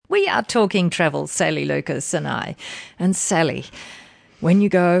We are talking travel, Sally Lucas and I. And Sally, when you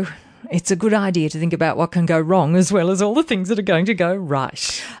go, it's a good idea to think about what can go wrong as well as all the things that are going to go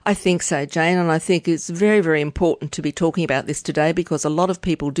right. I think so, Jane, and I think it's very, very important to be talking about this today because a lot of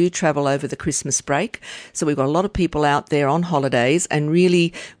people do travel over the Christmas break. So we've got a lot of people out there on holidays and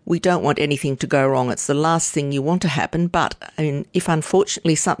really we don't want anything to go wrong. It's the last thing you want to happen. But I mean, if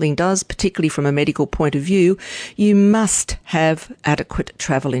unfortunately something does, particularly from a medical point of view, you must have adequate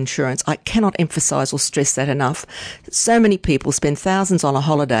travel insurance. I cannot emphasise or stress that enough. So many people spend thousands on a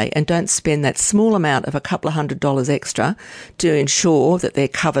holiday and don't spend that small amount of a couple of $100 extra to ensure that they're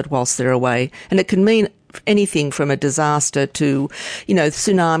covered whilst they're away. And it can mean anything from a disaster to,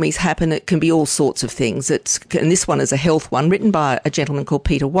 tsunamis happen. It can be all sorts of things. And this one is a health one written by a gentleman called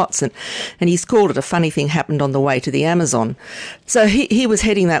Peter Watson. And he's called it A Funny Thing Happened on the Way to the Amazon. So he was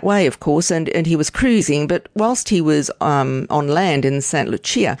heading that way, of course, and he was cruising. But whilst he was on land in St.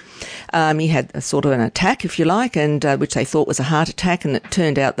 Lucia, he had a sort of an attack, if you like, and which they thought was a heart attack. And it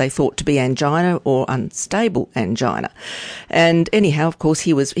turned out they thought to be angina or unstable angina. And anyhow, of course,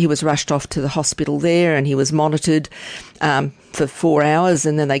 he was rushed off to the hospital there and he was monitored for 4 hours,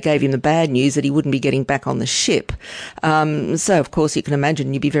 and then they gave him the bad news that he wouldn't be getting back on the ship. So, of course, you can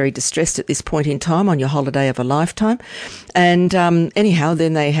imagine you'd be very distressed at this point in time on your holiday of a lifetime. And anyhow,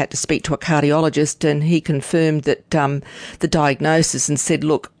 then they had to speak to a cardiologist, and he confirmed that the diagnosis and said,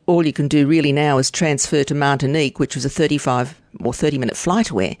 look, all you can do really now is transfer to Martinique, which was a 30-minute flight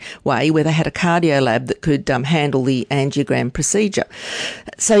away, where they had a cardio lab that could handle the angiogram procedure.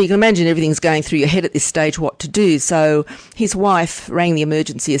 So you can imagine everything's going through your head at this stage what to do. So his wife rang the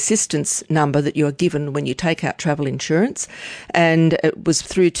emergency assistance number that you are given when you take out travel insurance, and it was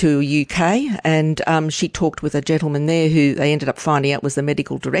through to UK, and she talked with a gentleman there who they ended up finding out was the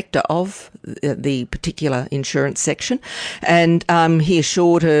medical director of the particular insurance section, and he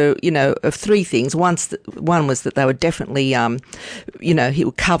assured her, of three things. One was that they were definitely, he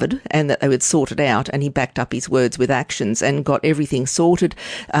was covered and that they would sort it out, and he backed up his words with actions and got everything sorted.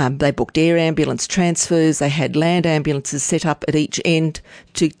 They booked air ambulance transfers. They had land ambulances set up at each end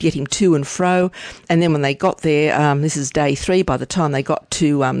to get him to and fro. And then when they got there, this is day 3, by the time they got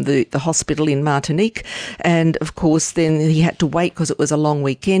to the hospital in Martinique, and of course then he had to wait because it was a long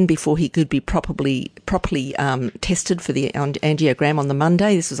weekend before he could be properly tested for the angiogram on the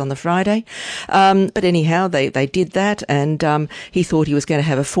Monday. This was on the Friday. But anyhow, they did that, and he thought he was going to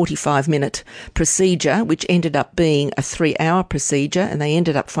have a 45-minute procedure, which ended up being a 3-hour procedure, and they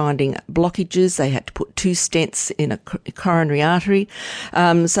ended up finding blockages. They had to put 2 stents in a coronary artery.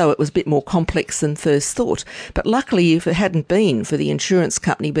 So it was a bit more complex than first thought. But luckily, if it hadn't been for the insurance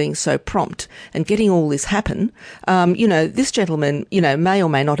company being so prompt and getting all this happen, this gentleman, may or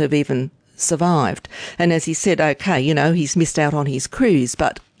may not have even survived. And as he said, okay, he's missed out on his cruise,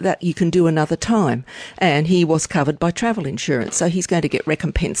 but that you can do another time. And he was covered by travel insurance, so he's going to get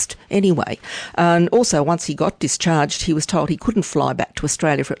recompensed anyway. And also, once he got discharged, he was told he couldn't fly back to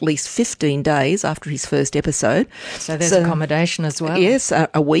Australia for at least 15 days after his first episode. So there's accommodation as well? Yes,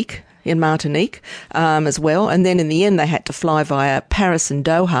 a week in Martinique as well. And then in the end, they had to fly via Paris and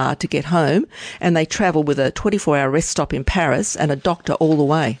Doha to get home, and they travelled with a 24-hour rest stop in Paris and a doctor all the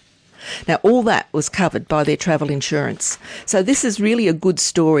way. Now, all that was covered by their travel insurance. So this is really a good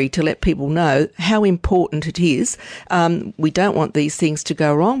story to let people know how important it is. We don't want these things to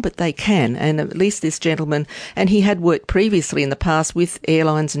go wrong, but they can. And at least this gentleman, and he had worked previously in the past with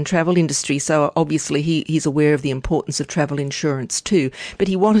airlines and travel industry, so obviously he's aware of the importance of travel insurance too. But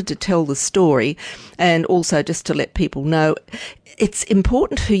he wanted to tell the story, and also just to let people know it's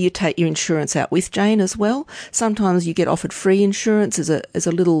important who you take your insurance out with, Jane, as well. Sometimes you get offered free insurance as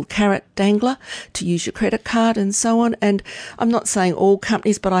a little carrot dangler to use your credit card and so on. And I'm not saying all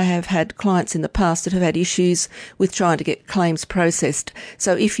companies, but I have had clients in the past that have had issues with trying to get claims processed.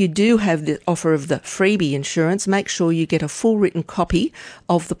 So if you do have the offer of the freebie insurance, make sure you get a full written copy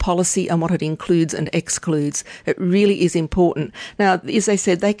of the policy and what it includes and excludes. It really is important. Now, as I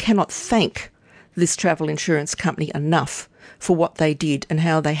said, they cannot thank this travel insurance company enough for what they did and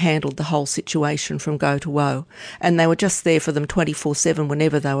how they handled the whole situation from go to woe. And they were just there for them 24/7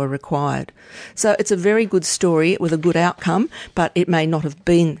 whenever they were required. So it's a very good story with a good outcome, but it may not have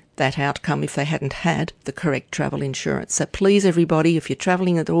been that outcome if they hadn't had the correct travel insurance. So please, everybody, if you're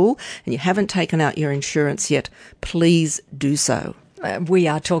travelling at all and you haven't taken out your insurance yet, please do so. We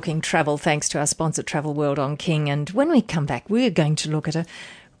are talking travel thanks to our sponsor Travel World on King. And when we come back, we're going to look at a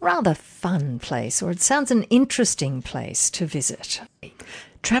rather fun place, or it sounds an interesting place to visit.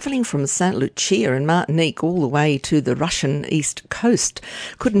 Travelling from St. Lucia and Martinique all the way to the Russian east coast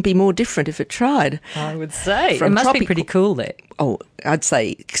couldn't be more different if it tried. I would say. It must be pretty cool there. Oh, I'd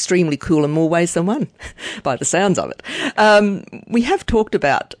say extremely cool in more ways than one, by the sounds of it. We have talked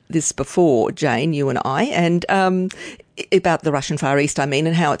about this before, Jane, you and I, and about the Russian Far East, and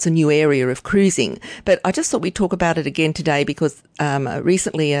how it's a new area of cruising. But I just thought we'd talk about it again today because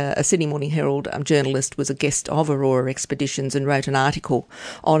recently a Sydney Morning Herald journalist was a guest of Aurora Expeditions and wrote an article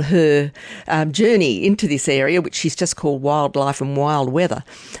on her journey into this area, which she's just called Wildlife and Wild Weather.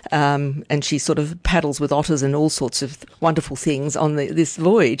 And she sort of paddles with otters and all sorts of wonderful things on this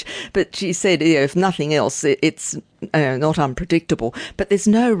voyage. But she said, if nothing else, it's not unpredictable, but there's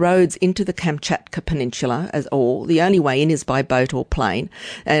no roads into the Kamchatka Peninsula at all. The only way in is by boat or plane.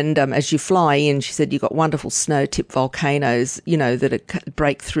 And as you fly in, she said, you've got wonderful snow-tipped volcanoes, that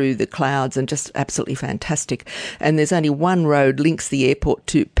break through the clouds and just absolutely fantastic. And there's only one road links the airport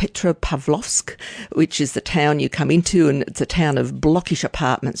to Petropavlovsk, which is the town you come into, and it's a town of blockish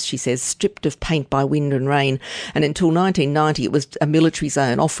apartments, she says, stripped of paint by wind and rain. And until 1990, it was a military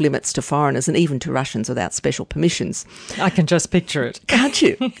zone off limits to foreigners and even to Russians without special permission. I can just picture it. Can't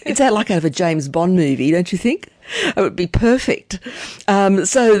you? It's that like out of a James Bond movie, don't you think? It would be perfect.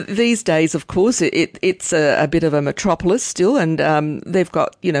 So these days, of course, it's a bit of a metropolis still, and they've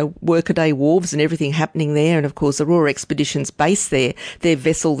got, workaday wharves and everything happening there. And, of course, Aurora Expeditions base there, their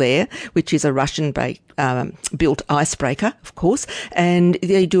vessel there, which is a Russian-built icebreaker, of course. And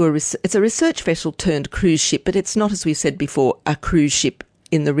they do it's a research vessel turned cruise ship, but it's not, as we said before, a cruise ship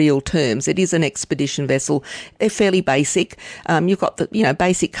in the real terms. It is an expedition vessel. They're fairly basic. You've got the,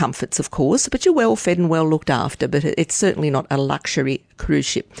 basic comforts, of course, but you're well fed and well looked after, but it's certainly not a luxury cruise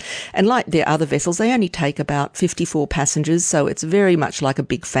ship. And like their other vessels, they only take about 54 passengers, so it's very much like a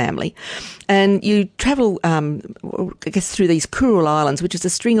big family. And you travel, through these Kuril Islands, which is a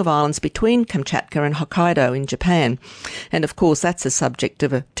string of islands between Kamchatka and Hokkaido in Japan. And of course, that's a subject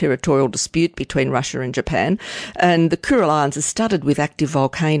of a territorial dispute between Russia and Japan. And the Kuril Islands are studded with active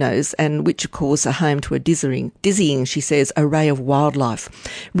volcanoes, and which of course are home to a dizzying, she says, array of wildlife,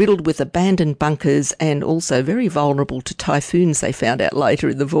 riddled with abandoned bunkers and also very vulnerable to typhoons, they found out later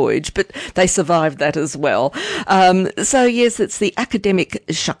in the voyage, but they survived that as well. So yes, it's the Academic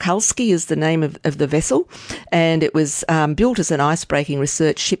Shokalsky is the name of the vessel, and it was built as an ice-breaking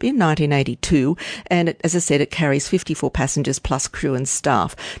research ship in 1982, and as I said, it carries 54 passengers plus crew and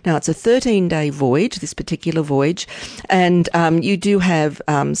staff. Now, it's a 13-day voyage, this particular voyage, and you do have,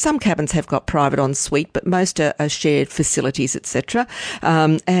 some cabins have got private ensuite, but most are shared facilities, etc.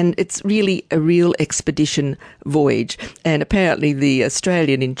 And it's really a real expedition voyage. And apparently the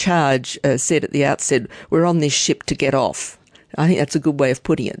Australian in charge said at the outset, we're on this ship to get off. I think that's a good way of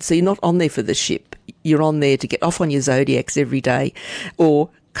putting it. So you're not on there for the ship. You're on there to get off on your Zodiacs every day, or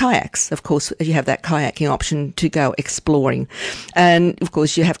kayaks. Of course, you have that kayaking option to go exploring. And of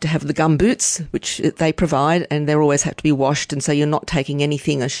course, you have to have the gum boots, which they provide, and they always have to be washed. And so you're not taking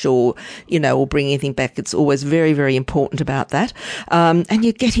anything ashore, or bringing anything back. It's always very, very important about that. And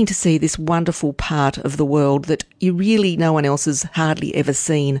you're getting to see this wonderful part of the world that no one else has hardly ever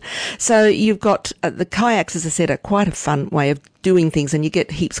seen. So you've got the kayaks, as I said, are quite a fun way of doing things, and you get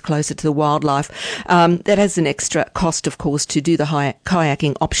heaps closer to the wildlife. That has an extra cost, of course, to do the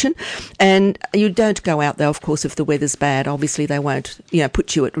kayaking option. And you don't go out, though, of course, if the weather's bad. Obviously, they won't,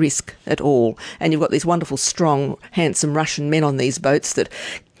 put you at risk at all. And you've got these wonderful, strong, handsome Russian men on these boats that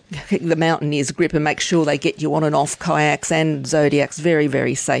the mountaineers grip and make sure they get you on and off kayaks and Zodiacs very,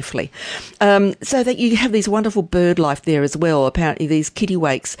 very safely. So that you have these wonderful bird life there as well. Apparently these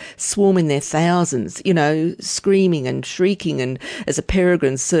kittiwakes swarm in their thousands, screaming and shrieking, and as a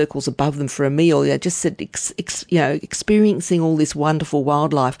peregrine circles above them for a meal, just experiencing all this wonderful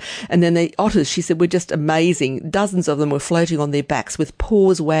wildlife. And then the otters, she said, were just amazing. Dozens of them were floating on their backs with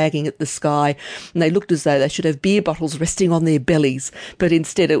paws wagging at the sky, and they looked as though they should have beer bottles resting on their bellies, but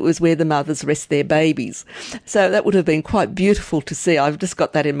instead it was where the mothers rest their babies. So that would have been quite beautiful to see. I've just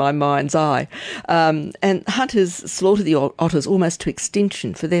got that in my mind's eye. And hunters slaughtered the otters almost to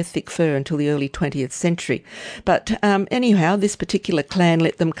extinction for their thick fur until the early 20th century. But anyhow, this particular clan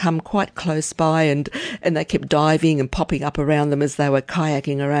let them come quite close by, and they kept diving and popping up around them as they were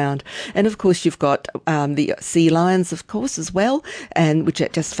kayaking around. And of course, you've got the sea lions, of course, as well, and which are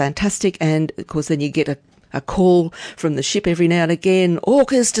just fantastic. And of course, then you get a call from the ship every now and again,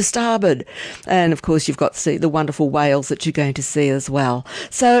 orcas to starboard. And of course, you've got the wonderful whales that you're going to see as well.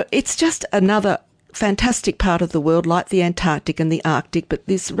 So it's just another fantastic part of the world like the Antarctic and the Arctic, but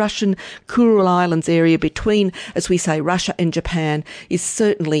this Russian Kuril Islands area between, as we say, Russia and Japan is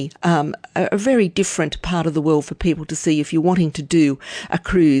certainly a very different part of the world for people to see if you're wanting to do a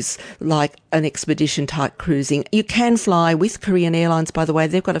cruise like an expedition type cruising. You can fly with Korean Airlines, by the way.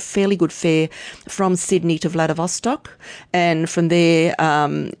 They've got a fairly good fare from Sydney to Vladivostok, and from there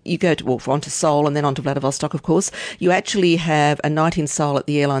you go on to Seoul and then on to Vladivostok, of course. You actually have a night in Seoul at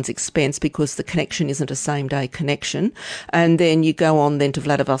the airline's expense because the connection isn't a same-day connection. And then you go on then to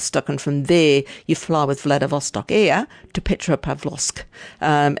Vladivostok, and from there you fly with Vladivostok Air to Petropavlovsk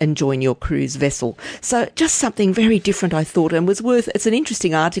and join your cruise vessel. So just something very different, I thought, and it's an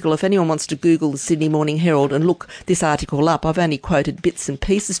interesting article. If anyone wants to Google the Sydney Morning Herald and look this article up, I've only quoted bits and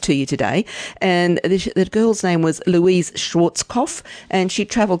pieces to you today. And the girl's name was Louise Schwarzkopf, and she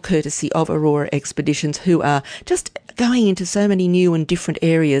travelled courtesy of Aurora Expeditions, who are just going into so many new and different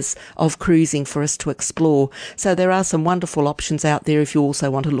areas of cruising for us to explore. So there are some wonderful options out there if you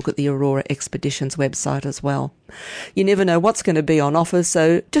also want to look at the Aurora Expeditions website as well. You never know what's going to be on offer,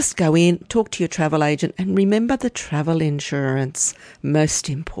 so just go in, talk to your travel agent, and remember the travel insurance. Most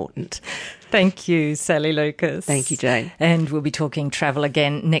important. Thank you, Sally Lucas. Thank you, Jane. And we'll be talking travel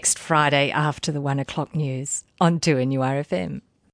again next Friday after the 1 o'clock news on 2NURFM.